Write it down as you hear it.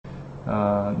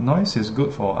noise is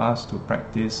good for us to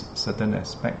practice certain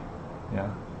aspect. Yeah.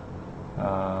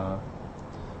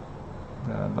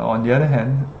 But on the other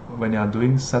hand, when you are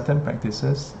doing certain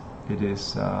practices, it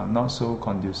is not so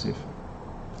conducive.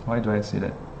 Why do I say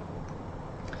that?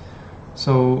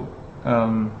 So,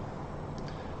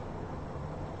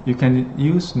 you can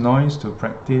use noise to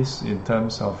practice in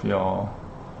terms of your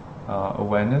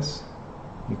awareness.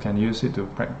 You can use it to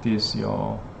practice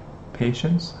your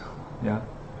patience. Yeah.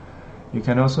 You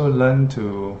can also learn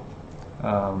to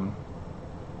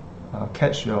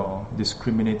catch your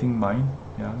discriminating mind,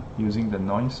 yeah, using the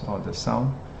noise or the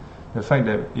sound. The fact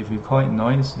that if we call it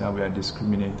noise, yeah, we are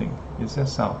discriminating. It's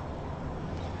just sound.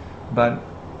 But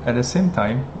at the same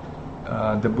time,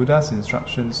 the Buddha's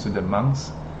instructions to the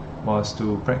monks was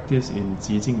to practice in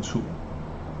Jijing Chu,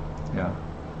 yeah,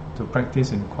 to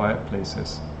practice in quiet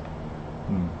places.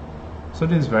 So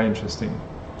this is very interesting.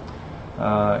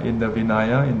 In the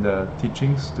Vinaya, in the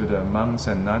teachings to the monks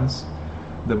and nuns,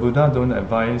 the Buddha don't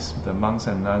advise the monks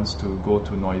and nuns to go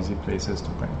to noisy places to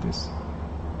practice.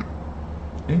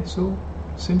 So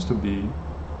seems to be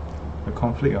a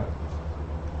conflict.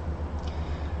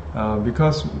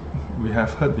 Because we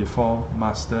have heard before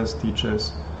masters,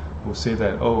 teachers who say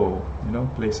that,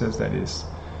 places that is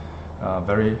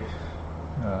very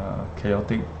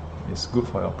chaotic is good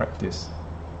for your practice.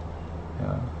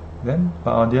 But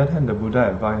on the other hand, the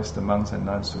Buddha advised the monks and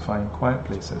nuns to find quiet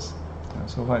places.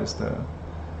 So what is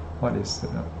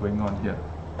going on here?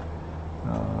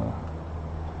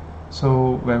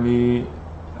 So when we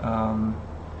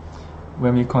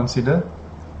consider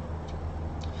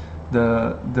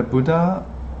the Buddha,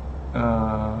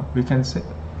 we can say,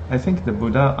 I think the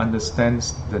Buddha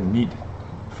understands the need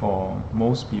for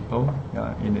most people,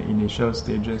 in the initial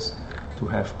stages, to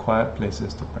have quiet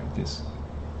places to practice.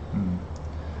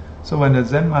 So when the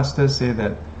Zen masters say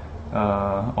that,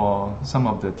 or some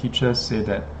of the teachers say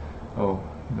that,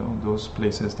 those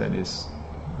places that is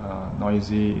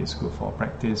noisy is good for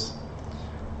practice,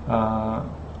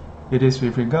 it is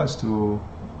with regards to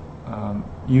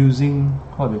using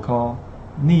what we call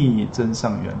逆增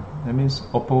上缘. That means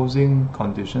opposing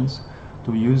conditions,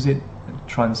 to use it,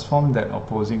 transform that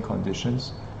opposing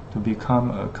conditions to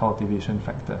become a cultivation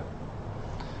factor.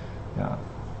 Yeah.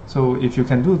 So if you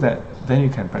can do that, then you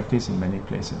can practice in many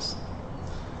places.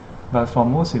 But for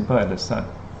most people at the start,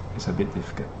 it's a bit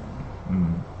difficult.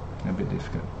 A bit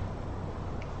difficult.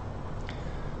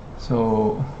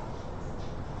 So,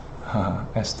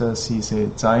 Esther C. say,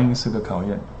 杂音是个考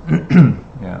验.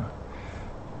 Yeah.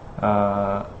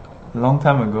 Long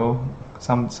time ago,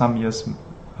 some years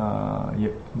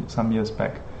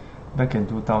back in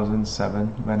 2007,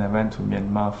 when I went to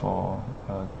Myanmar for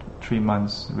a 3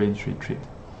 months range retreat,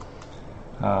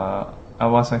 I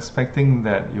was expecting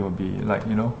that it would be like,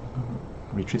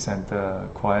 retreat center,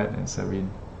 quiet and serene.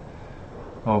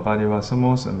 But it was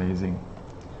almost amazing.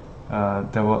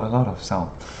 There were a lot of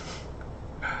sound.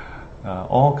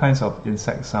 All kinds of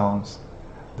insect sounds.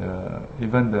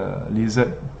 Even the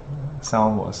lizard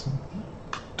sound was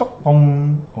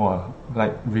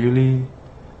like really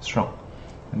strong.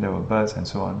 And there were birds and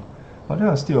so on. But they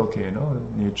were still okay,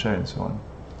 nature and so on.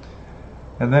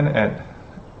 And then at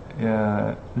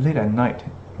late at night,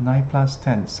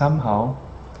 9+10, somehow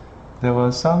there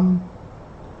were some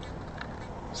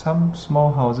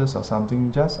small houses or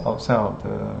something just outside of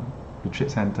the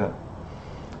retreat center,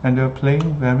 and they were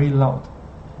playing very loud,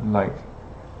 like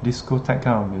discotheque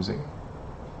kind of music.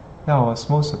 I was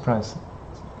most surprised.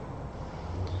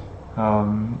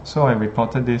 So I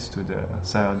reported this to the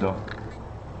Sayadaw.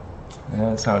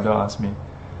 And Sayadaw asked me,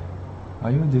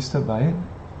 "Are you disturbed by it?"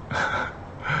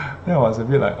 Then I was a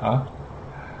bit like,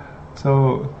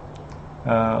 So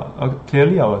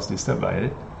clearly I was disturbed by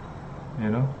it,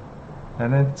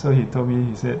 And then so he told me,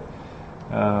 he said,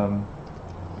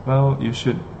 well, you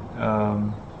should.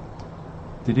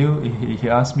 He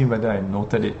asked me whether I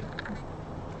noted it.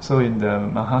 So in the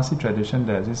Mahasi tradition,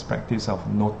 there's this practice of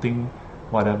noting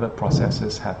whatever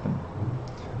processes happen.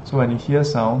 So when you hear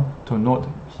sound, to note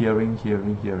hearing.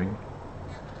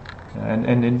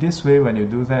 And in this way, when you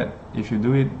do that, if you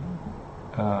do it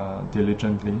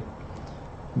diligently,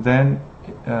 then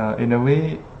in a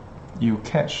way you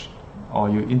catch or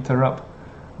you interrupt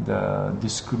the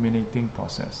discriminating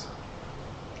process.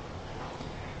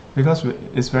 Because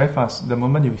it's very fast. The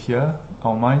moment you hear,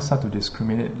 our minds start to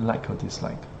discriminate like or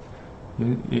dislike.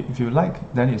 If you like,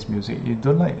 then it's music. If you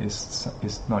don't like, it's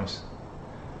noise.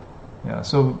 Yeah.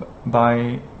 So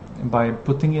by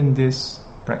putting in this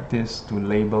practice to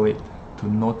label it, to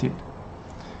note it.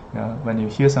 Yeah. When you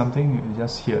hear something, you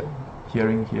just hear,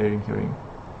 hearing.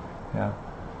 Yeah.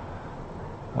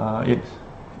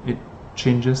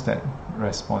 changes that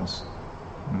response.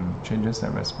 Changes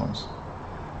that response.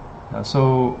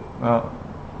 So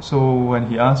when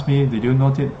he asked me, did you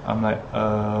note it? I'm like,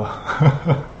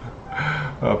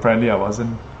 apparently I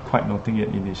wasn't quite noting it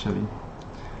initially.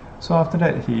 So after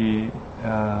that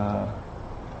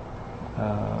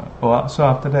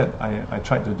I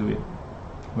tried to do it,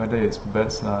 whether it's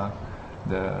birds,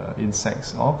 the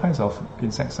insects, all kinds of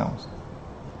insect sounds.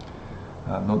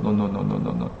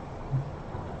 No.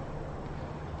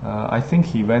 I think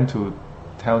he went to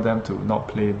tell them to not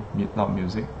play loud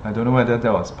music. I don't know whether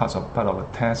that was part of a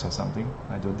test or something.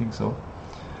 I don't think so.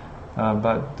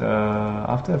 But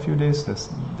after a few days,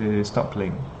 they stopped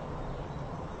playing.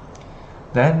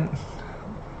 Then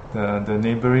the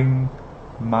neighboring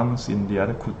monks in the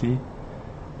other kuti,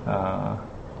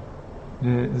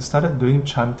 they started doing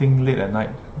chanting late at night.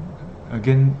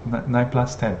 Again,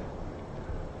 9+10.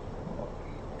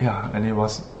 Yeah, and it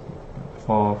was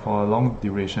for a long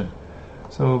duration.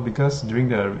 So because during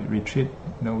the retreat,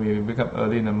 we wake up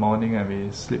early in the morning and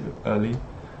we sleep early.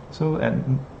 So at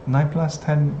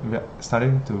 9+10, we are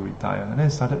starting to retire, and then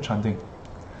it started chanting.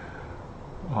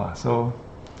 So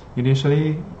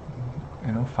initially,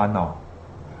 烦恼,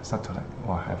 start to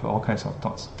have all kinds of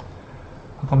thoughts.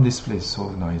 How come this place is so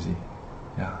noisy?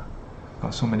 Yeah,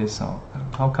 got so many sound.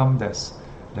 How come there's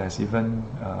even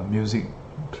music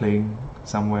playing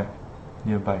somewhere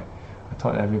nearby? I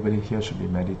thought everybody here should be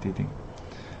meditating.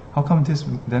 How come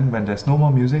then when there's no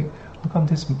more music, how come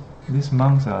these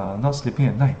monks are not sleeping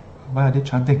at night? Why are they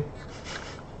chanting?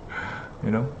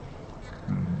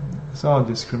 So our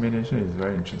discrimination is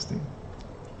very interesting.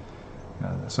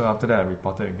 So after that I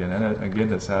reported again, and again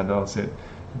the Sayadaw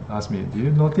asked me, do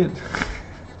you note it?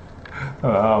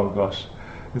 Oh gosh,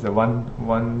 it's a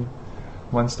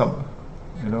one stop,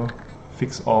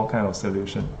 fix all kind of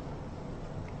solution.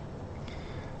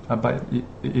 But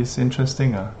it's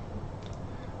interesting,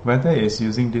 whether it's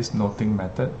using this noting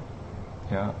method,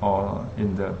 or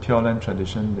in the Pure Land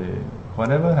tradition,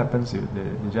 whatever happens,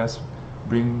 they just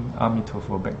bring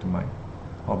Amitofo back to mind,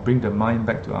 or bring the mind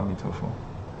back to Amitofo.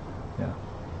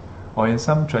 Or in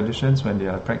some traditions, when they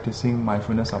are practicing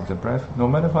mindfulness of the breath, no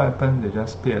matter what happens, they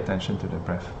just pay attention to the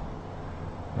breath.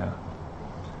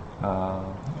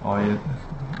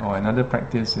 Or another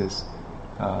practice is,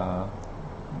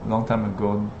 long time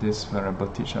ago, this venerable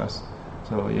teach us.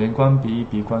 So, 眼观鼻,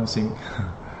 鼻观心.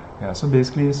 So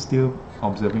basically, still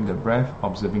observing the breath,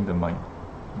 observing the mind.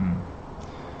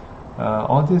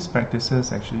 All these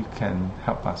practices actually can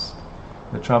help us.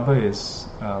 The trouble is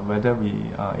whether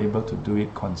we are able to do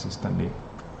it consistently.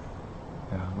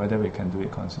 Whether we can do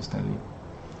it consistently.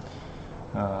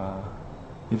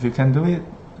 If you can do it,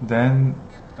 then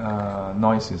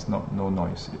noise is not no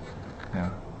noise.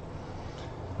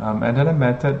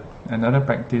 Another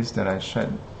practice that I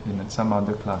shared in some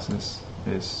other classes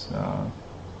is,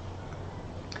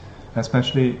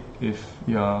 especially if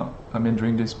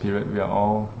during this period we are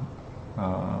all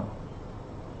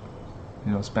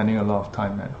spending a lot of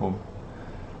time at home.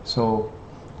 So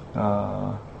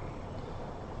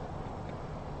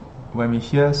when we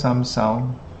hear some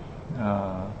sound,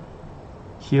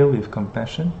 hear with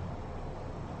compassion.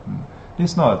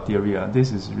 This is not a theory,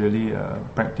 this is really a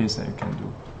practice that you can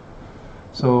do.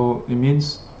 So it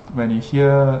means when you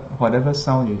hear whatever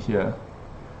sound you hear,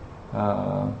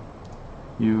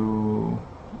 you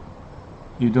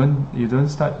don't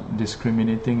start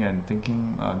discriminating and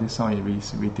thinking this sound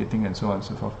is irritating and so on and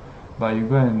so forth, but you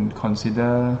go and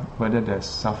consider whether there's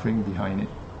suffering behind it.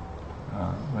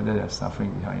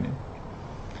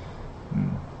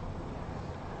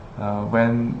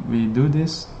 When we do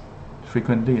this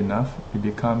frequently enough, it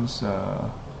becomes a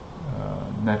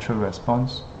natural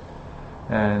response,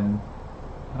 and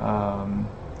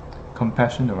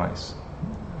compassion arises.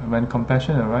 When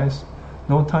compassion arises,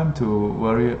 no time to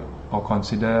worry or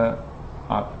consider,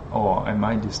 or am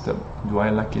I disturbed? Do I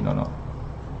like it or not?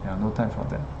 No time for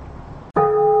that.